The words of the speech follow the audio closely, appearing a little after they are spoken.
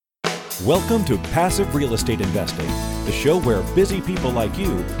Welcome to Passive Real Estate Investing, the show where busy people like you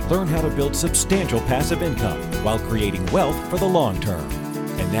learn how to build substantial passive income while creating wealth for the long term.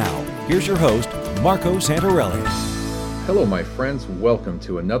 And now, here's your host, Marco Santarelli. Hello, my friends. Welcome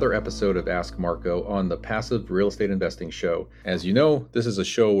to another episode of Ask Marco on the Passive Real Estate Investing Show. As you know, this is a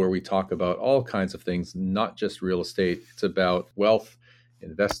show where we talk about all kinds of things, not just real estate. It's about wealth,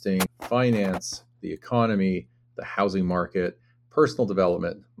 investing, finance, the economy, the housing market, personal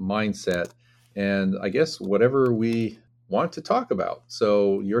development, mindset, and I guess whatever we want to talk about.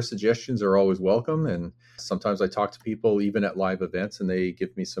 So your suggestions are always welcome. And sometimes I talk to people even at live events and they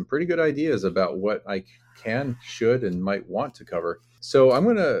give me some pretty good ideas about what I can, should, and might want to cover. So I'm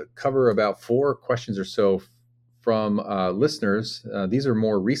going to cover about 4 questions or so from listeners. These are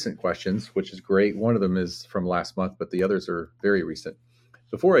more recent questions, which is great. One of them is from last month, but the others are very recent.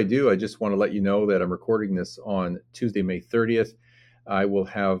 Before I do, I just want to let you know that I'm recording this on Tuesday, May 30th. I will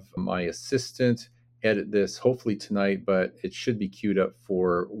have my assistant edit this hopefully tonight, but it should be queued up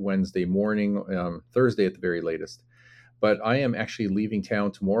for Wednesday morning, Thursday at the very latest. But I am actually leaving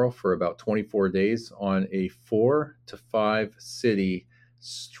town tomorrow for about 24 days on a 4 to 5 city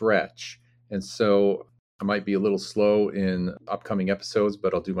stretch. And so I might be a little slow in upcoming episodes,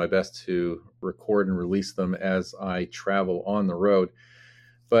 but I'll do my best to record and release them as I travel on the road.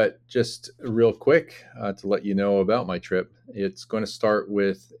 But just real quick to let you know about my trip, it's going to start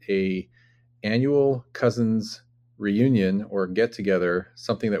with a annual cousins reunion or get together,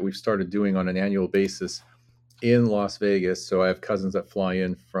 something that we've started doing on an annual basis in Las Vegas. So I have cousins that fly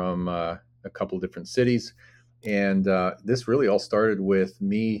in from a couple of different cities. And this really all started with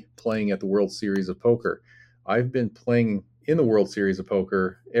me playing at the World Series of Poker. I've been playing in the World Series of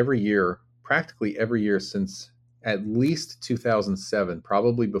Poker every year, practically every year since at least 2007,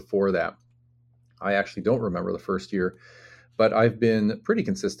 probably before that. I actually don't remember the first year, but I've been pretty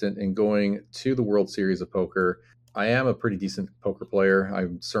consistent in going to the World Series of Poker. I am a pretty decent poker player.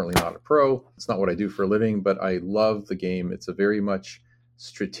 I'm certainly not a pro. It's not what I do for a living, but I love the game. It's a very much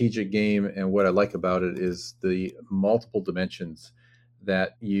strategic game, and what I like about it is the multiple dimensions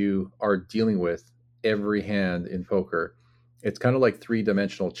that you are dealing with every hand in poker. It's kind of like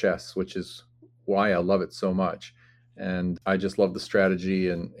 3-dimensional chess, which is why I love it so much. And I just love the strategy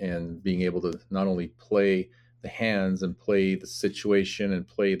and being able to not only play the hands and play the situation and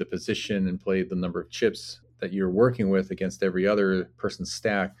play the position and play the number of chips that you're working with against every other person's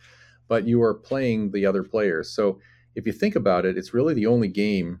stack, but you are playing the other players. So if you think about it, it's really the only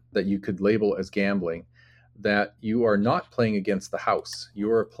game that you could label as gambling that you are not playing against the house.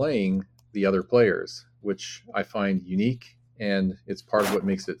 You are playing the other players, which I find unique. And it's part of what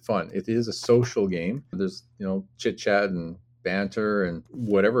makes it fun. It is a social game. There's, chit chat and banter and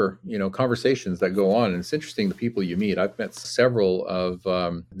whatever, conversations that go on. And it's interesting the people you meet. I've met several of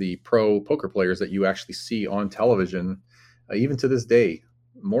the pro poker players that you actually see on television, even to this day,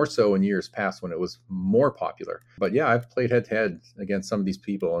 more so in years past when it was more popular. But yeah, I've played head to head against some of these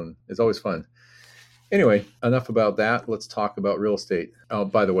people and it's always fun. Anyway, enough about that. Let's talk about real estate. Oh,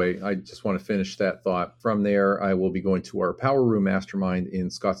 by the way, I just want to finish that thought. From there, I will be going to our Power Room Mastermind in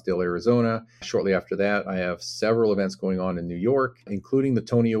Scottsdale, Arizona. Shortly after that, I have several events going on in New York, including the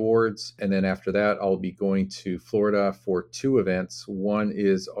Tony Awards. And then after that, I'll be going to Florida for 2 events. One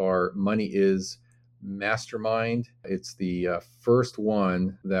is our Money Is Mastermind. It's the first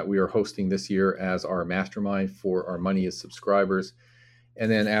one that we are hosting this year as our mastermind for our Money Is subscribers. And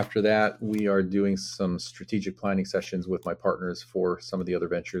then after that, we are doing some strategic planning sessions with my partners for some of the other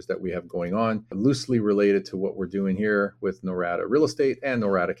ventures that we have going on, loosely related to what we're doing here with Norada Real Estate and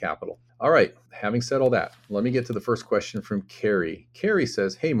Norada Capital. All right, having said all that, let me get to the first question from Carrie. Carrie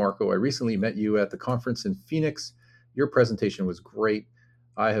says, "Hey, Marco, I recently met you at the conference in Phoenix. Your presentation was great.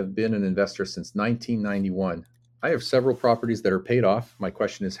 I have been an investor since 1991. I have several properties that are paid off. My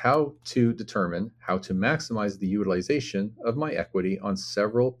question is how to determine how to maximize the utilization of my equity on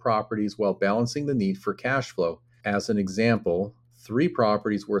several properties while balancing the need for cash flow. As an example, 3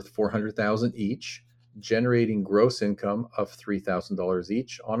 properties worth $400,000 each, generating gross income of $3,000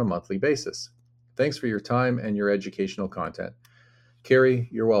 each on a monthly basis. Thanks for your time and your educational content." Carrie,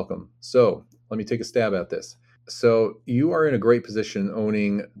 you're welcome. So let me take a stab at this. So you are in a great position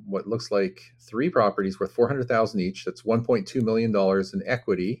owning what looks like 3 properties worth $400,000 each. That's $1.2 million in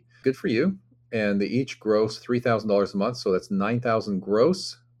equity. Good for you. And they each gross $3,000 a month. So that's $9,000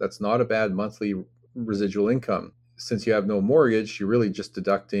 gross. That's not a bad monthly residual income. Since you have no mortgage, you're really just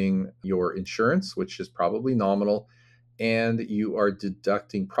deducting your insurance, which is probably nominal, and you are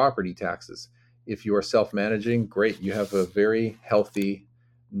deducting property taxes. If you are self-managing, great. You have a very healthy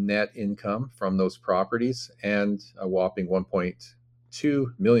net income from those properties and a whopping $2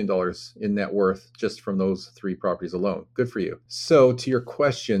 million in net worth just from those 3 properties alone. Good for you. So to your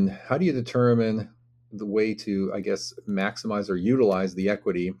question, how do you determine the way to, I guess, maximize or utilize the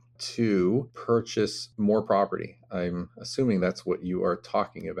equity to purchase more property? I'm assuming that's what you are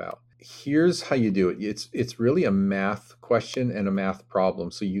talking about. Here's how you do it. It's really a math question and a math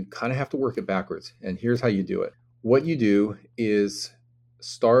problem. So you kind of have to work it backwards. And here's how you do it. What you do is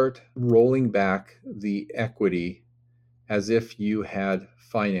start rolling back the equity as if you had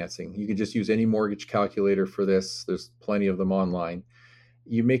financing. You can just use any mortgage calculator for this. There's plenty of them online.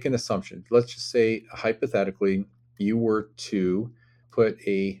 You make an assumption. Let's just say, hypothetically, you were to put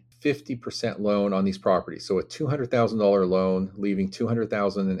a 50% loan on these properties. So a $200,000 loan, leaving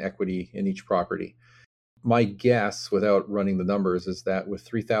 $200,000 in equity in each property. My guess, without running the numbers, is that with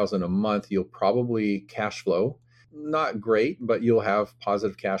 $3,000 a month, you'll probably cash flow. Not great, but you'll have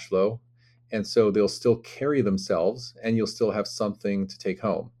positive cash flow. And so they'll still carry themselves and you'll still have something to take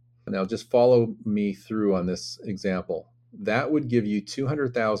home. Now, just follow me through on this example. That would give you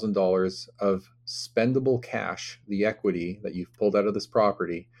 $200,000 of spendable cash, the equity that you've pulled out of this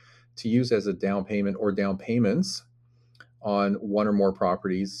property, to use as a down payment or down payments on one or more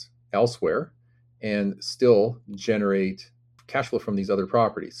properties elsewhere and still generate cash flow from these other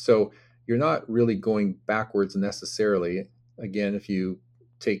properties. So you're not really going backwards necessarily. Again, if you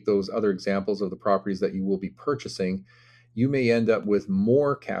take those other examples of the properties that you will be purchasing, you may end up with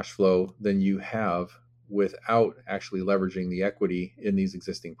more cash flow than you have without actually leveraging the equity in these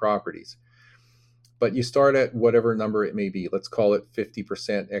existing properties. But you start at whatever number it may be. Let's call it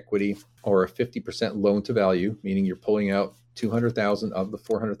 50% equity or a 50% loan to value, meaning you're pulling out 200,000 of the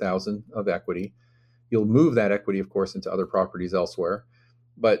 400,000 of equity. You'll move that equity, of course, into other properties elsewhere,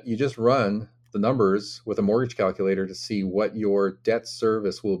 but you just run the numbers with a mortgage calculator to see what your debt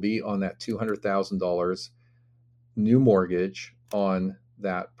service will be on that $200,000 new mortgage on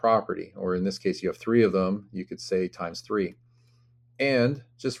that property. Or in this case, you have 3 of them, you could say times 3. And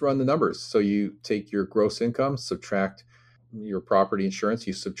just run the numbers. So you take your gross income, subtract your property insurance,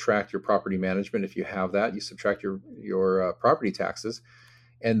 you subtract your property management if you have that, you subtract your property taxes,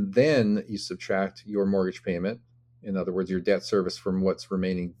 and then you subtract your mortgage payment. In other words, your debt service from what's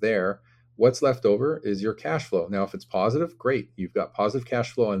remaining there. What's left over is your cash flow. Now, if it's positive, great. You've got positive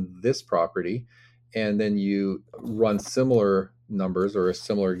cash flow on this property, and then you run similar numbers or a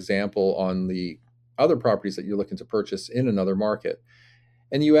similar example on the other properties that you're looking to purchase in another market.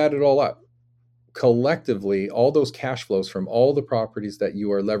 And you add it all up. Collectively, all those cash flows from all the properties that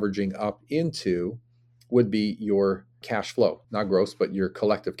you are leveraging up into would be your cash flow, not gross, but your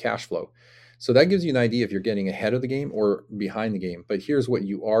collective cash flow. So that gives you an idea if you're getting ahead of the game or behind the game. But here's what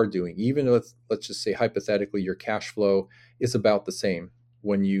you are doing. Even if, let's just say hypothetically, your cash flow is about the same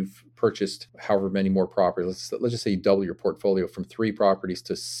when you've purchased however many more properties. Let's just say you double your portfolio from 3 properties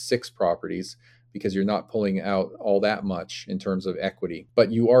to 6 properties, because you're not pulling out all that much in terms of equity, but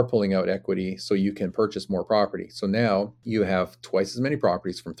you are pulling out equity so you can purchase more property. So now you have twice as many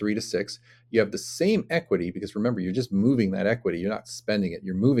properties from 3 to 6. You have the same equity because remember, you're just moving that equity. You're not spending it.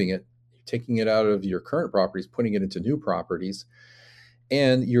 You're moving it, you're taking it out of your current properties, putting it into new properties,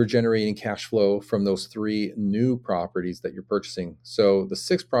 and you're generating cash flow from those 3 new properties that you're purchasing. So the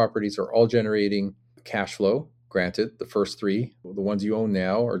 6 properties are all generating cash flow. Granted, the first 3, the ones you own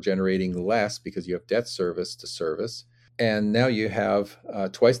now, are generating less because you have debt service to service. And now you have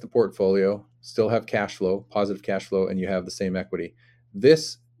twice the portfolio, still have cash flow, positive cash flow, and you have the same equity.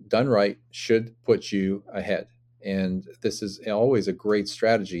 This, done right, should put you ahead. And this is always a great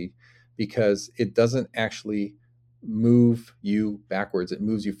strategy because it doesn't actually move you backwards. It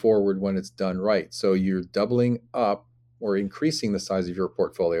moves you forward when it's done right. So you're doubling up or increasing the size of your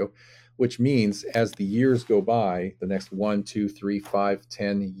portfolio, which means as the years go by, the next 1, 2, 3, 5,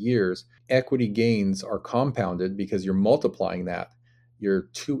 10 years, equity gains are compounded because you're multiplying that. You're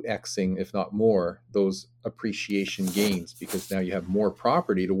 2xing, if not more, those appreciation gains because now you have more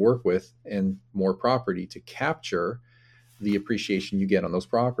property to work with and more property to capture the appreciation you get on those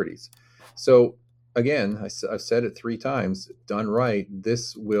properties. So again, I've said it 3 times, done right,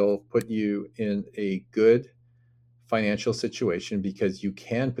 this will put you in a good financial situation because you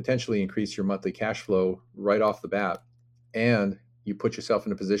can potentially increase your monthly cash flow right off the bat. And you put yourself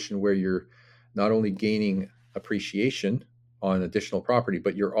in a position where you're not only gaining appreciation on additional property,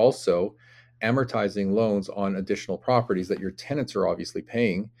 but you're also amortizing loans on additional properties that your tenants are obviously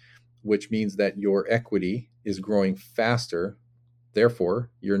paying, which means that your equity is growing faster. Therefore,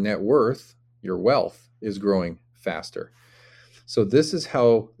 your net worth, your wealth, is growing faster. So this is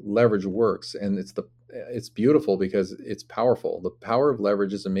how leverage works, and it's beautiful because it's powerful. The power of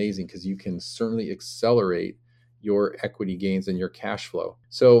leverage is amazing because you can certainly accelerate your equity gains and your cash flow.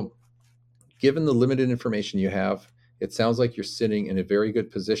 So given the limited information you have, it sounds like you're sitting in a very good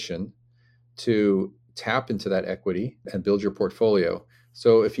position to tap into that equity and build your portfolio.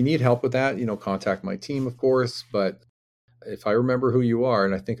 So if you need help with that, contact my team, of course. But if I remember who you are,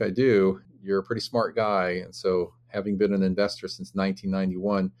 and I think I do, you're a pretty smart guy. And so having been an investor since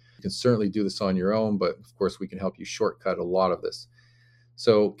 1991, you can certainly do this on your own. But of course, we can help you shortcut a lot of this.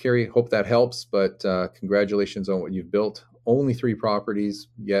 So, Carrie, hope that helps. But congratulations on what you've built. Only 3 properties,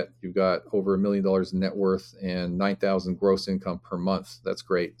 yet you've got over $1 million in net worth and 9,000 gross income per month. That's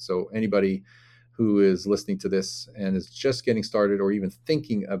great. So anybody who is listening to this and is just getting started or even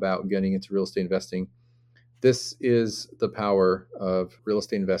thinking about getting into real estate investing, this is the power of real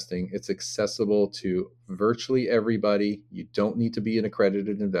estate investing. It's accessible to virtually everybody. You don't need to be an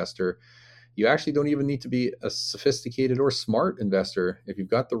accredited investor. You actually don't even need to be a sophisticated or smart investor. If you've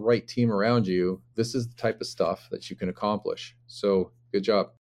got the right team around you, this is the type of stuff that you can accomplish. So good job.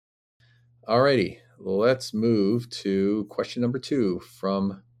 Alrighty, let's move to question number 2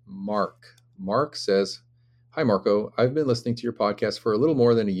 from Mark. Mark says, "Hi, Marco. I've been listening to your podcast for a little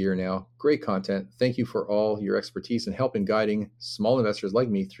more than a year now. Great content. Thank you for all your expertise and help in guiding small investors like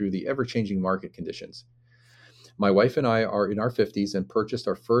me through the ever-changing market conditions. My wife and I are in our 50s and purchased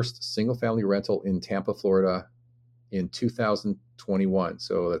our first single-family rental in Tampa, Florida in 2021.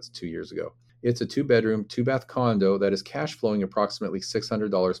 So that's 2 years ago. It's a 2-bedroom, 2-bath condo that is cash flowing approximately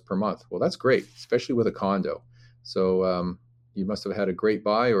 $600 per month. Well, that's great, especially with a condo. So you must have had a great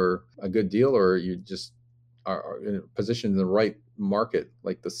buy or a good deal, or you just are in a position in the right market,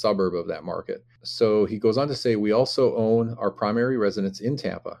 like the suburb of that market." So he goes on to say, "We also own our primary residence in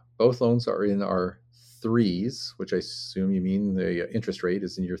Tampa. Both loans are in our threes," which I assume you mean the interest rate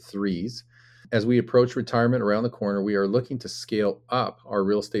is in your threes. "As we approach retirement around the corner, we are looking to scale up our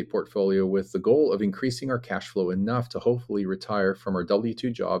real estate portfolio with the goal of increasing our cash flow enough to hopefully retire from our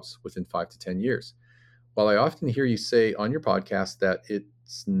W-2 jobs within 5 to 10 years. While I often hear you say on your podcast that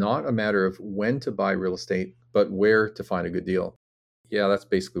it's not a matter of when to buy real estate, but where to find a good deal." Yeah, that's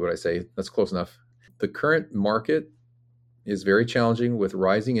basically what I say. That's close enough. "The current market is very challenging with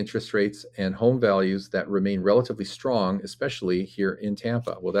rising interest rates and home values that remain relatively strong, especially here in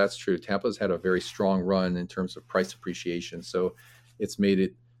Tampa." Well, that's true. Tampa's had a very strong run in terms of price appreciation. So it's made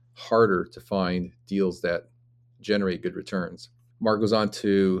it harder to find deals that generate good returns. Mark goes on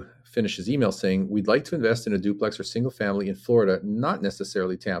to finish his email saying, "We'd like to invest in a duplex or single family in Florida, not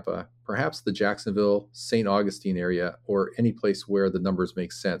necessarily Tampa, perhaps the Jacksonville, St. Augustine area, or any place where the numbers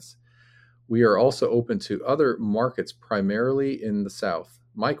make sense. We are also open to other markets, primarily in the South.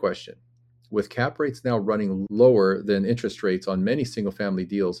 My question, with cap rates now running lower than interest rates on many single-family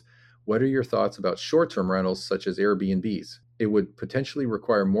deals, what are your thoughts about short-term rentals such as Airbnbs? It would potentially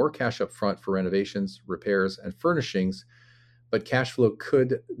require more cash up front for renovations, repairs, and furnishings, but cash flow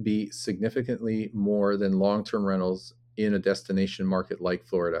could be significantly more than long-term rentals in a destination market like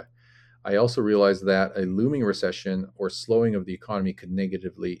Florida. I also realize that a looming recession or slowing of the economy could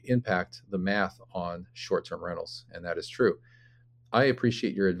negatively impact the math on short-term rentals, and that is true. I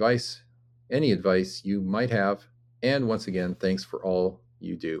appreciate your advice, any advice you might have, and once again, thanks for all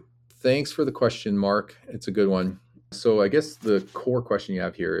you do." Thanks for the question, Mark. It's a good one. So I guess the core question you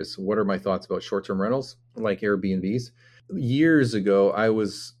have here is, what are my thoughts about short-term rentals like Airbnbs? Years ago, I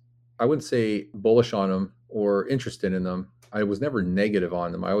wouldn't say bullish on them or interested in them. I was never negative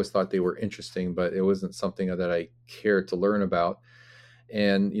on them. I always thought they were interesting, but it wasn't something that I cared to learn about.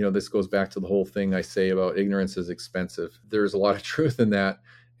 And, this goes back to the whole thing I say about ignorance is expensive. There's a lot of truth in that,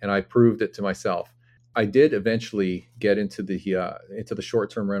 and I proved it to myself. I did eventually get into the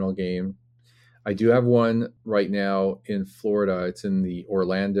short-term rental game. I do have one right now in Florida. It's in the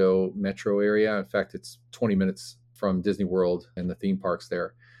Orlando metro area. In fact, it's 20 minutes from Disney World and the theme parks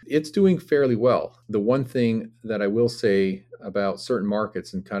there. It's doing fairly well. The one thing that I will say about certain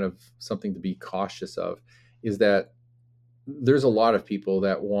markets, and kind of something to be cautious of, is that there's a lot of people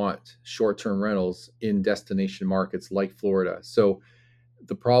that want short-term rentals in destination markets like Florida. So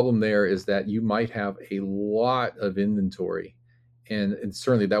the problem there is that you might have a lot of inventory. And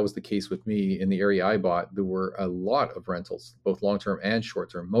certainly that was the case with me in the area I bought. There were a lot of rentals, both long-term and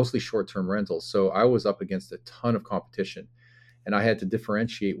short-term, mostly short-term rentals. So I was up against a ton of competition, and I had to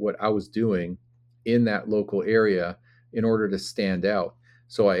differentiate what I was doing in that local area in order to stand out.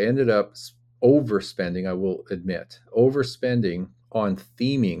 So I ended up overspending, I will admit, overspending on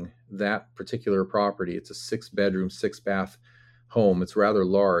theming that particular property. It's a 6-bedroom, 6-bath home. It's rather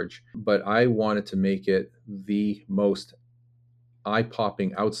large, but I wanted to make it the most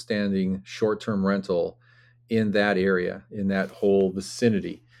eye-popping, outstanding short-term rental in that area, in that whole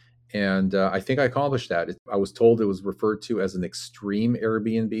vicinity. And I think I accomplished that. I was told it was referred to as an extreme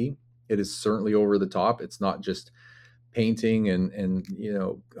Airbnb. It is certainly over the top. It's not just painting and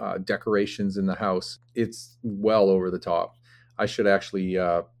decorations in the house. It's well over the top. I should actually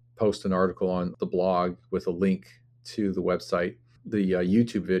post an article on the blog with a link to the website, the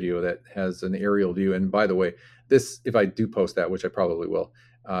YouTube video that has an aerial view. And by the way, this, if I do post that, which I probably will,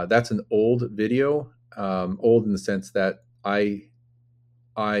 that's an old video, old in the sense that I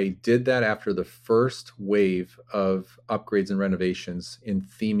did that after the first wave of upgrades and renovations in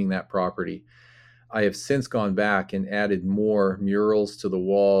theming that property. I have since gone back and added more murals to the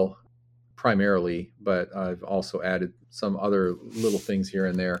wall primarily, but I've also added some other little things here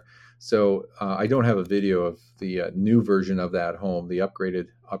and there. So I don't have a video of the new version of that home, the upgrade.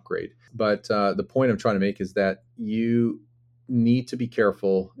 But the point I'm trying to make is that you need to be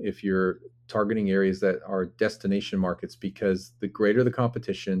careful if you're targeting areas that are destination markets, because the greater the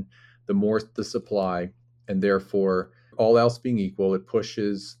competition, the more the supply, and therefore, all else being equal, it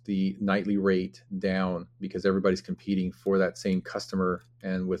pushes the nightly rate down because everybody's competing for that same customer,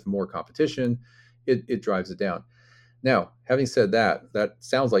 and with more competition, it drives it down. Now, having said that, that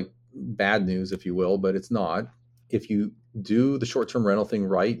sounds like bad news, if you will, but it's not. If you do the short-term rental thing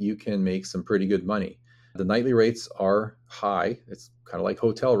right, you can make some pretty good money. The nightly rates are high. It's kind of like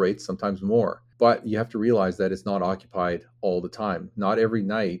hotel rates, sometimes more. But you have to realize that it's not occupied all the time. Not every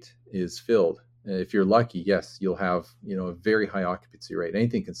night is filled. If you're lucky, yes, you'll have a very high occupancy rate.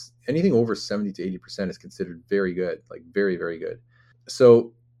 Anything over 70 to 80% is considered very good, like very, very good.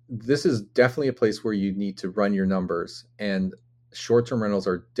 So this is definitely a place where you need to run your numbers, and short-term rentals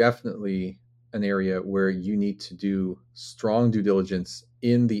are definitely an area where you need to do strong due diligence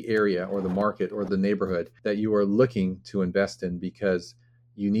in the area or the market or the neighborhood that you are looking to invest in, because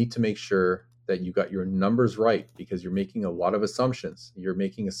you need to make sure that you got your numbers right, because you're making a lot of assumptions. You're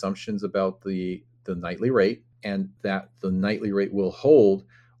making assumptions about the nightly rate, and that the nightly rate will hold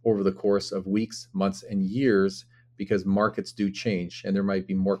over the course of weeks, months, and years, because markets do change and there might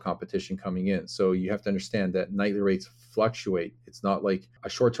be more competition coming in. So you have to understand that nightly rates fluctuate. It's not like a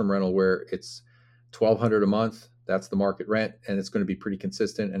short-term rental where it's $1,200 a month. That's the market rent, and it's going to be pretty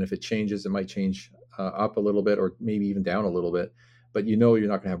consistent. And if it changes, it might change up a little bit, or maybe even down a little bit. But you're not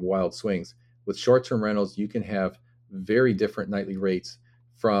going to have wild swings. With short-term rentals, you can have very different nightly rates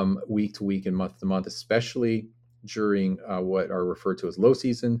from week to week and month to month, especially during what are referred to as low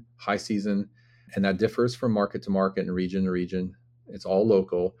season, high season. And that differs from market to market and region to region. It's all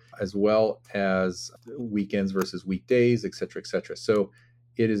local, as well as weekends versus weekdays, et cetera, et cetera. So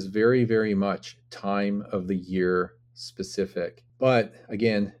it is very, very much time of the year specific. But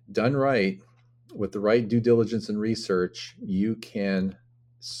again, done right, with the right due diligence and research, you can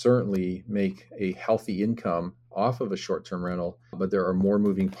certainly make a healthy income off of a short-term rental. But there are more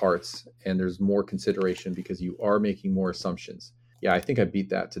moving parts, and there's more consideration because you are making more assumptions. Yeah, I think I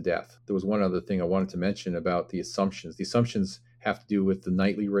beat that to death. There was one other thing I wanted to mention about the assumptions. The assumptions have to do with the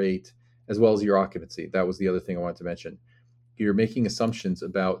nightly rate as well as your occupancy. That was the other thing I wanted to mention. You're making assumptions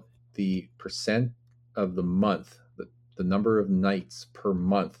about the percent of the month, the number of nights per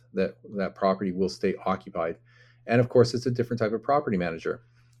month that property will stay occupied. And of course, it's a different type of property manager.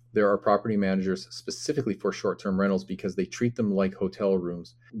 There are property managers specifically for short-term rentals because they treat them like hotel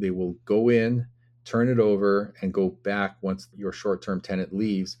rooms. They will go in, turn it over, and go back once your short-term tenant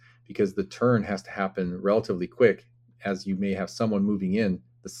leaves, because the turn has to happen relatively quick, as you may have someone moving in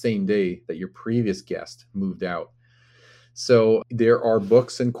the same day that your previous guest moved out. So there are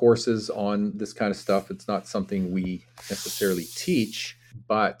books and courses on this kind of stuff. It's not something we necessarily teach,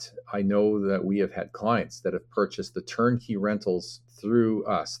 but I know that we have had clients that have purchased the turnkey rentals through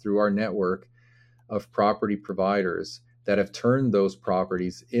us, through our network of property providers, that have turned those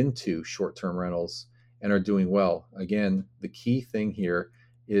properties into short-term rentals and are doing well. Again, the key thing here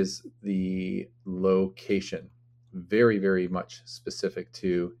is the location. Very, very much specific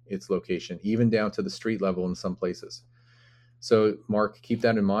to its location, even down to the street level in some places. So, Mark, keep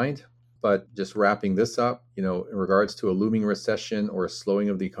that in mind. But just wrapping this up, in regards to a looming recession or a slowing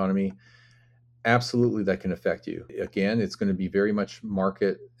of the economy, absolutely that can affect you. Again, it's going to be very much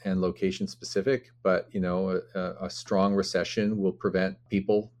market and location specific, but a strong recession will prevent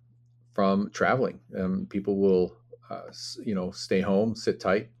people from traveling. People will stay home, sit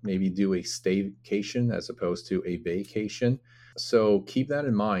tight, maybe do a staycation as opposed to a vacation. So keep that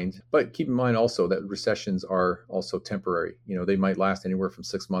in mind. But keep in mind also that recessions are also temporary. They might last anywhere from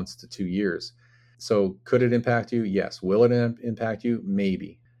 6 months to 2 years. So could it impact you? Yes. Will it impact you?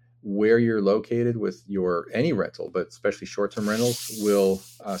 Maybe. Where you're located with any rental, but especially short-term rentals, will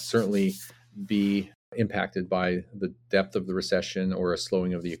certainly be impacted by the depth of the recession or a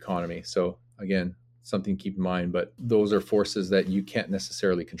slowing of the economy. So again, something to keep in mind, but those are forces that you can't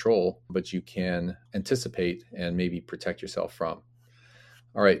necessarily control, but you can anticipate and maybe protect yourself from.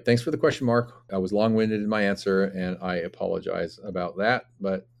 All right. Thanks for the question, Mark. I was long-winded in my answer and I apologize about that,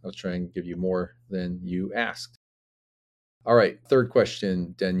 but I'll try and give you more than you asked. All right. Third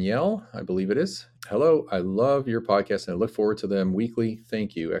question, Danielle, I believe it is. Hello. I love your podcast and I look forward to them weekly.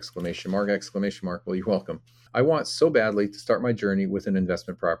 Thank you. Exclamation mark, exclamation mark. Well, you're welcome. I want so badly to start my journey with an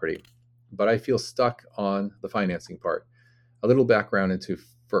investment property, but I feel stuck on the financing part. A little background into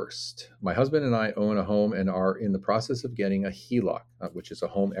first. My husband and I own a home and are in the process of getting a HELOC, which is a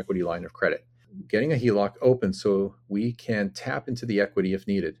home equity line of credit. Getting a HELOC open so we can tap into the equity if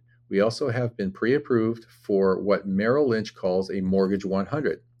needed. We also have been pre-approved for what Merrill Lynch calls a Mortgage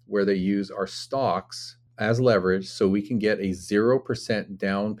 100, where they use our stocks as leverage so we can get a 0%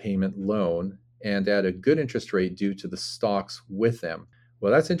 down payment loan and at a good interest rate due to the stocks with them.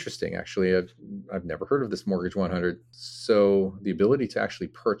 Well, that's interesting. Actually, I've never heard of this Mortgage 100. So the ability to actually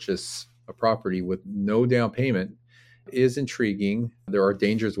purchase a property with no down payment is intriguing. There are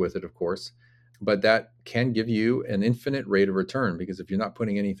dangers with it, of course, but that can give you an infinite rate of return because if you're not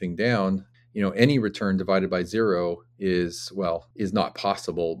putting anything down, any return divided by zero is not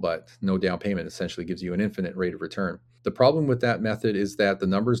possible, but no down payment essentially gives you an infinite rate of return. The problem with that method is that the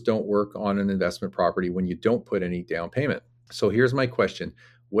numbers don't work on an investment property when you don't put any down payment. So here's my question.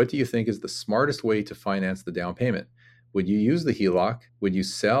 What do you think is the smartest way to finance the down payment? Would you use the HELOC? Would you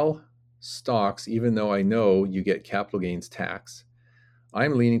sell stocks even though I know you get capital gains tax?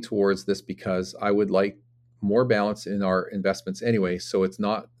 I'm leaning towards this because I would like more balance in our investments anyway, so it's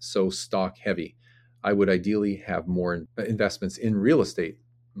not so stock heavy. I would ideally have more investments in real estate,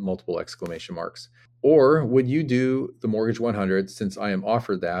 multiple exclamation marks. Or would you do the Mortgage 100 since I am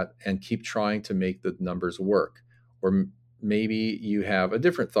offered that and keep trying to make the numbers work? Or maybe you have a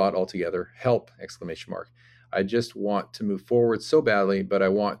different thought altogether. Help! Exclamation mark. I just want to move forward so badly, but I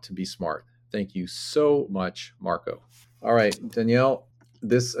want to be smart. Thank you so much, Marco. All right, Danielle,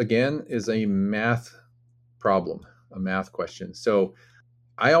 this again is a math problem, a math question. So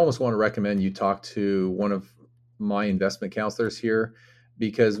I almost want to recommend you talk to one of my investment counselors here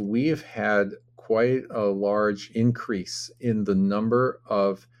because we've had quite a large increase in the number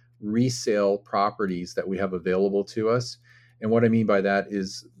of resale properties that we have available to us. And what I mean by that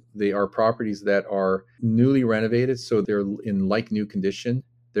is they are properties that are newly renovated. So they're in like new condition.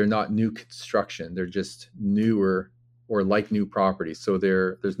 They're not new construction. They're just newer or like new properties. So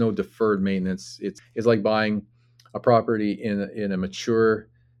there's no deferred maintenance. It's like buying a property in a mature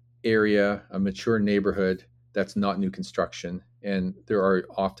area, a mature neighborhood that's not new construction. And there are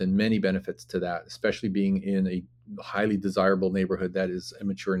often many benefits to that, especially being in a highly desirable neighborhood that is a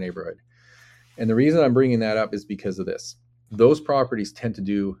mature neighborhood. And the reason I'm bringing that up is because of this. Those properties tend to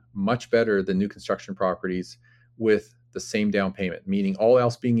do much better than new construction properties with the same down payment, meaning all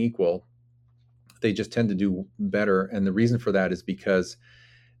else being equal, they just tend to do better. And the reason for that is because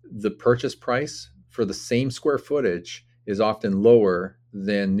the purchase price for the same square footage is often lower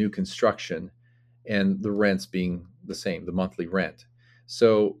than new construction, and the rents being the same, the monthly rent.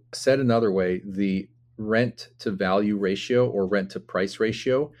 So said another way, the rent to value ratio or rent to price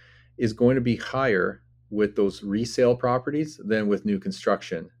ratio is going to be higher with those resale properties than with new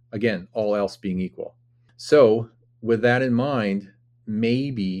construction. Again, all else being equal. So with that in mind,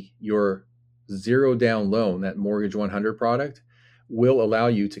 maybe your zero down loan, that Mortgage 100 product, will allow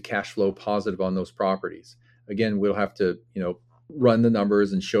you to cash flow positive on those properties. Again, we'll have to, run the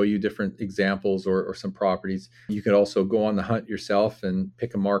numbers and show you different examples or some properties. You could also go on the hunt yourself and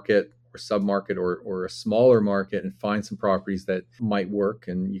pick a market or sub-market or a smaller market and find some properties that might work,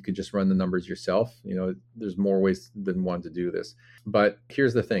 and you could just run the numbers yourself. There's more ways than one to do this. But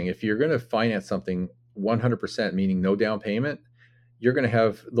here's the thing. If you're going to finance something 100%, meaning no down payment, you're going to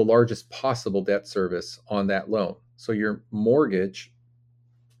have the largest possible debt service on that loan. So your mortgage,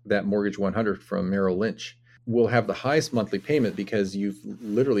 that Mortgage 100 from Merrill Lynch, will have the highest monthly payment because you've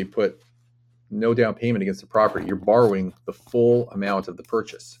literally put no down payment against the property. You're borrowing the full amount of the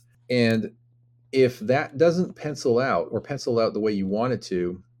purchase. And if that doesn't pencil out the way you want it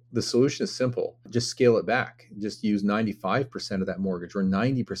to, the solution is simple. Just scale it back. Just use 95% of that mortgage or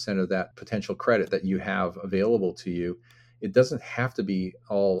 90% of that potential credit that you have available to you. It doesn't have to be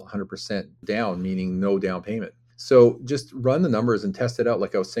all 100% down, meaning no down payment. So just run the numbers and test it out,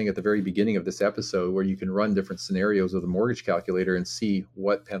 like I was saying at the very beginning of this episode, where you can run different scenarios with a mortgage calculator and see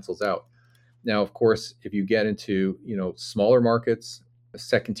what pencils out. Now, of course, if you get into smaller markets,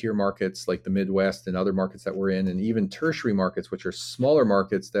 second tier markets like the Midwest and other markets that we're in, and even tertiary markets, which are smaller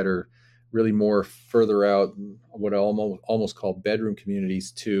markets that are really more further out, what I almost call bedroom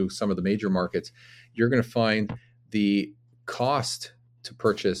communities to some of the major markets, you're going to find the cost to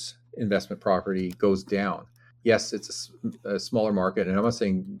purchase investment property goes down. Yes, it's a smaller market, and I'm not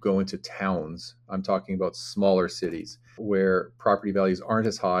saying go into towns. I'm talking about smaller cities where property values aren't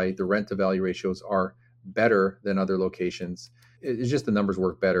as high, the rent to value ratios are better than other locations. It's just the numbers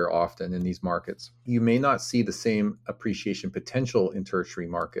work better often in these markets. You may not see the same appreciation potential in tertiary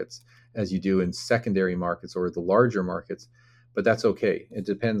markets as you do in secondary markets or the larger markets, but that's okay. It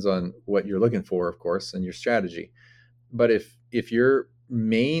depends on what you're looking for, of course, and your strategy. But if your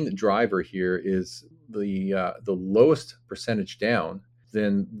main driver here is the lowest percentage down,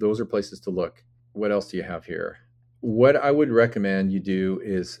 then those are places to look. What else do you have here? What I would recommend you do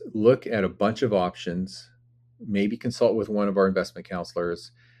is look at a bunch of options, maybe consult with one of our investment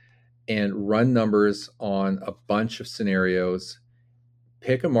counselors, and run numbers on a bunch of scenarios.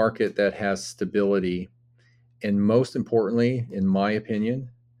 Pick a market that has stability, and most importantly, in my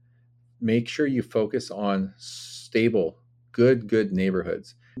opinion, make sure you focus on stable, good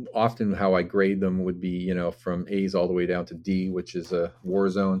neighborhoods. Often how I grade them would be, from A's all the way down to D, which is a war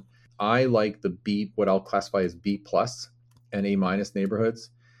zone. I like the B, what I'll classify as B plus and A minus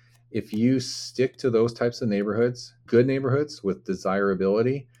neighborhoods. If you stick to those types of neighborhoods, good neighborhoods with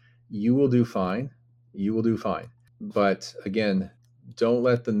desirability, you will do fine. You will do fine. But again, don't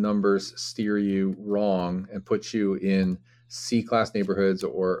let the numbers steer you wrong and put you in C-class neighborhoods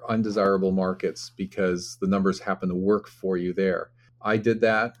or undesirable markets because the numbers happen to work for you there. I did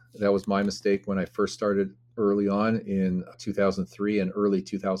that. That was my mistake when I first started early on in 2003 and early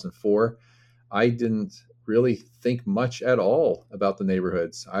 2004. I didn't really think much at all about the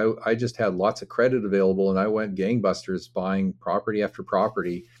neighborhoods. I just had lots of credit available and I went gangbusters buying property after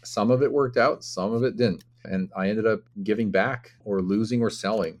property. Some of it worked out, some of it didn't. And I ended up giving back or losing or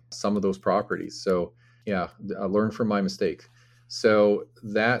selling some of those properties. So yeah, I learned from my mistake. So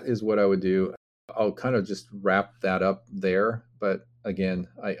that is what I would do. I'll kind of just wrap that up there. But again,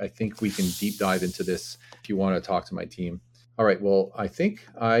 I think we can deep dive into this if you want to talk to my team. All right, well, I think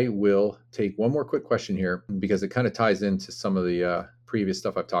I will take one more quick question here because it kind of ties into some of the previous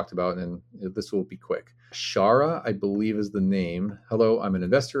stuff I've talked about, and this will be quick. Shara, I believe is the name. Hello, I'm an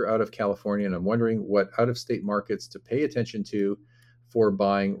investor out of California, and I'm wondering what out-of-state markets to pay attention to for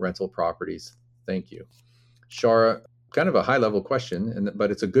buying rental properties. Thank you. Shara, kind of a high-level question,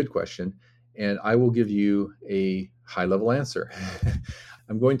 but it's a good question, and I will give you a high-level answer.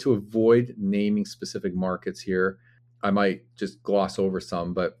 I'm going to avoid naming specific markets here. I might just gloss over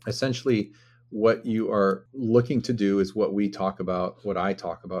some, but essentially what you are looking to do is what I talk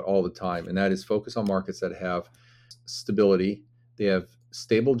about all the time, and that is focus on markets that have stability. They have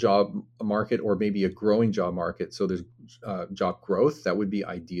stable job market or maybe a growing job market. So there's job growth, that would be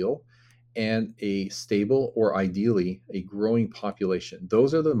ideal, and a stable or ideally a growing population.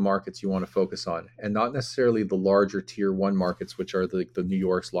 Those are the markets you want to focus on, and not necessarily the larger tier one markets, which are the New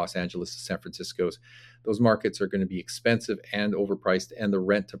Yorks, Los Angeles, San Franciscos. Those markets are going to be expensive and overpriced, and the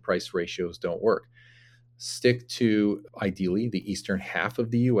rent to price ratios don't work. Stick to ideally the eastern half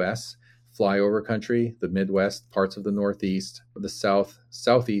of the US, flyover country, the Midwest, parts of the Northeast, the South,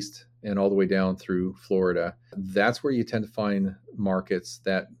 Southeast, and all the way down through Florida. That's where you tend to find markets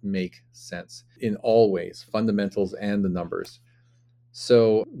that make sense in all ways, fundamentals and the numbers.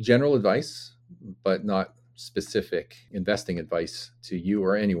 So general advice, but not specific investing advice to you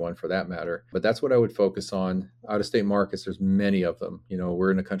or anyone for that matter. But that's what I would focus on. Out-of-state markets, there's many of them.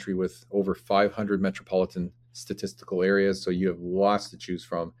 We're in a country with over 500 metropolitan statistical areas, so you have lots to choose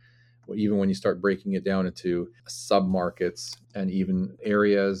from. Even when you start breaking it down into sub-markets and even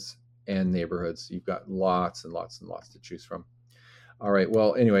areas and neighborhoods, you've got lots and lots and lots to choose from. All right.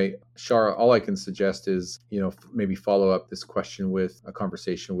 Well, anyway, Shara, all I can suggest is, maybe follow up this question with a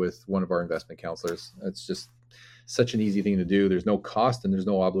conversation with one of our investment counselors. It's just such an easy thing to do. There's no cost and there's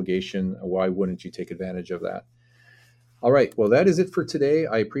no obligation. Why wouldn't you take advantage of that? All right. Well, that is it for today.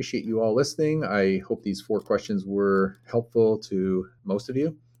 I appreciate you all listening. I hope these 4 questions were helpful to most of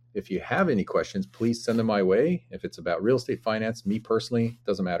you. If you have any questions, please send them my way. If it's about real estate finance, me personally,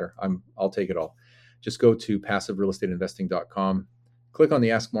 doesn't matter. I'll take it all. Just go to passiverealestateinvesting.com. Click on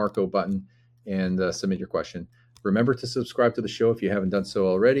the Ask Marco button and submit your question. Remember to subscribe to the show if you haven't done so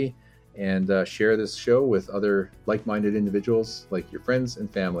already, and share this show with other like-minded individuals like your friends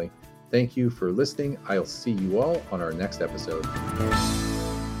and family. Thank you for listening. I'll see you all on our next episode.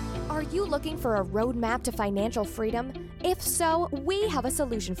 Are Are you looking for a roadmap to financial freedom? If so, we have a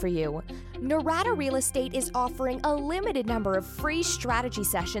solution for you. Norada Real Estate is offering a limited number of free strategy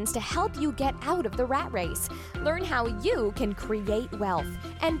sessions to help you get out of the rat race. Learn how you can create wealth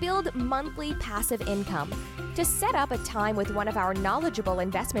and build monthly passive income. To set up a time with one of our knowledgeable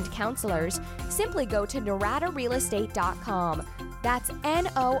investment counselors, simply go to noradarealestate.com. That's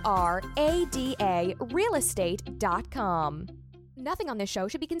NORADA realestate.com. Nothing on this show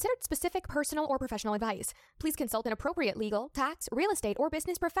should be considered specific, personal, or professional advice. Please consult an appropriate legal, tax, real estate, or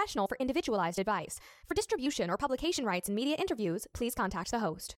business professional for individualized advice. For distribution or publication rights and media interviews, please contact the host.